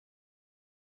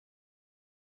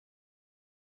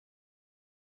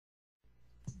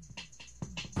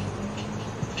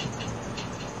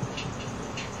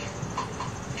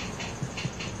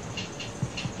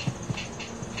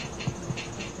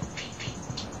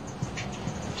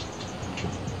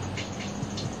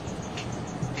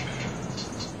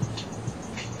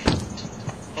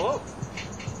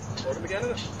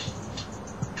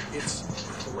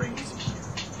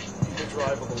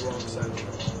the wrong side of it.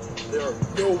 There are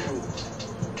no rules.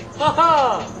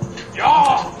 Haha!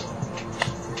 Yeah!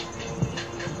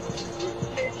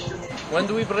 When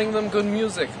do we bring them good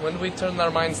music? When do we turn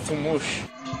our minds to mush?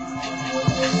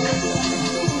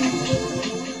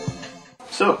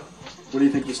 So, what do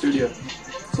you think of the studio?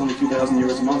 It's only 2,000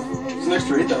 euros a month. It's an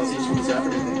extra 8,000 just for the staff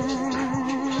and everything.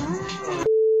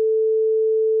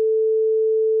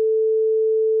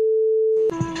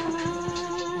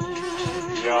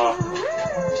 Yeah.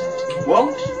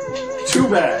 Well, too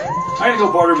bad. I gotta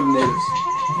go barter with the natives.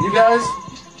 You guys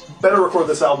better record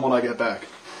this album when I get back.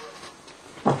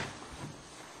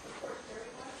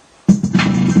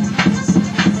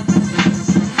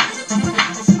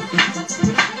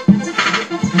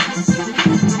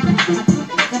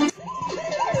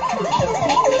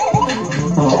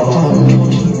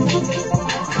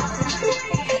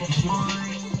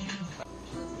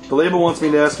 The label wants me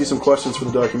to ask you some questions for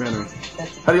the documentary.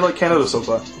 How do you like Canada so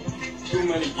far? Too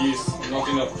many geese, not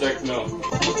enough techno.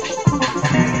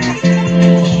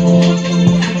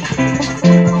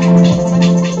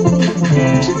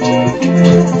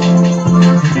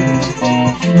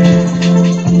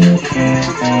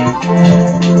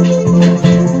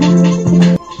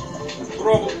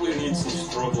 Probably need some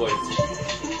strobe lights.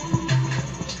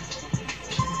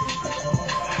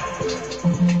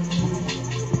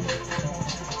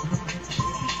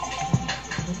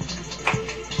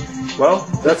 Well,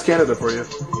 that's Canada for you.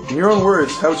 In your own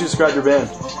words, how would you describe your band?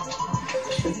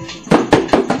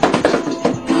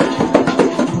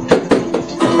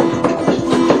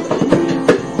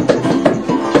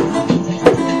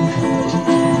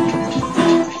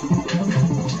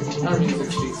 Our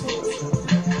music speaks for itself.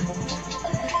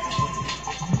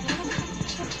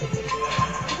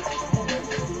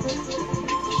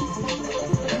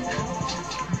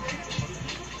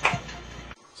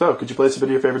 So, could you play us a bit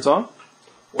of your favorite song?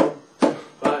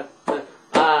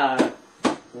 I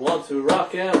want to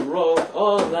rock and roll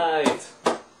all night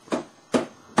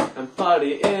and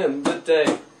party in the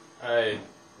day. I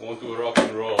want to rock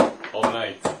and roll all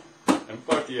night and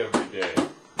party every day.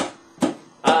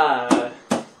 I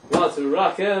want to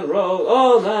rock and roll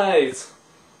all night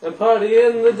and party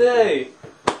in the day.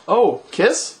 Oh,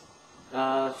 Kiss?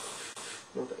 No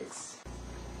thanks.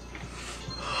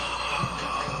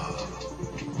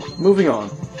 Moving on.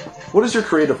 What is your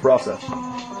creative process?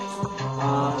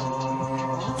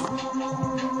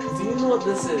 Do you know what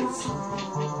this is?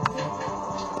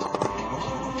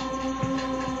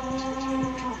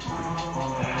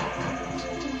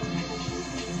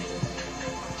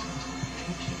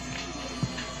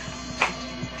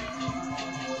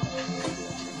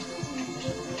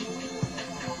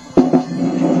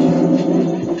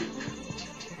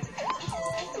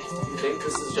 You think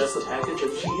this is just a package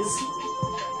of cheese?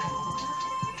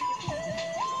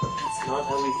 It's not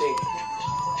how we think.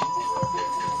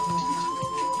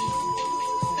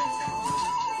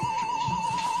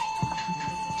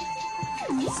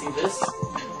 See this?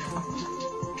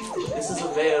 This is a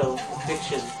veil of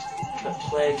fiction that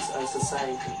plagues our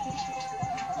society.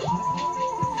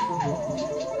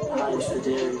 Hides the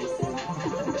dairy within.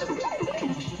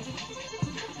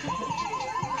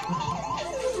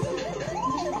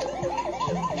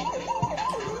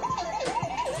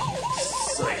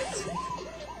 Sight.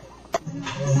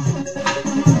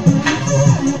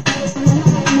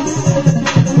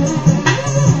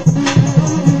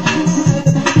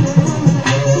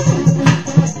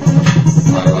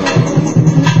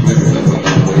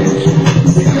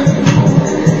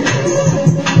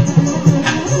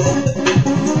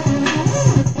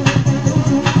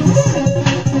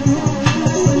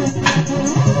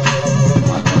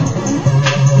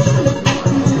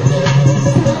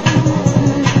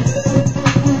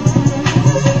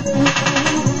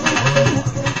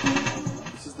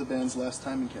 This is the band's last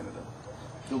time in Canada.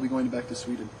 They'll be going back to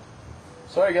Sweden.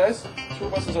 Sorry guys, tour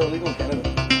buses are illegal in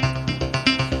Canada.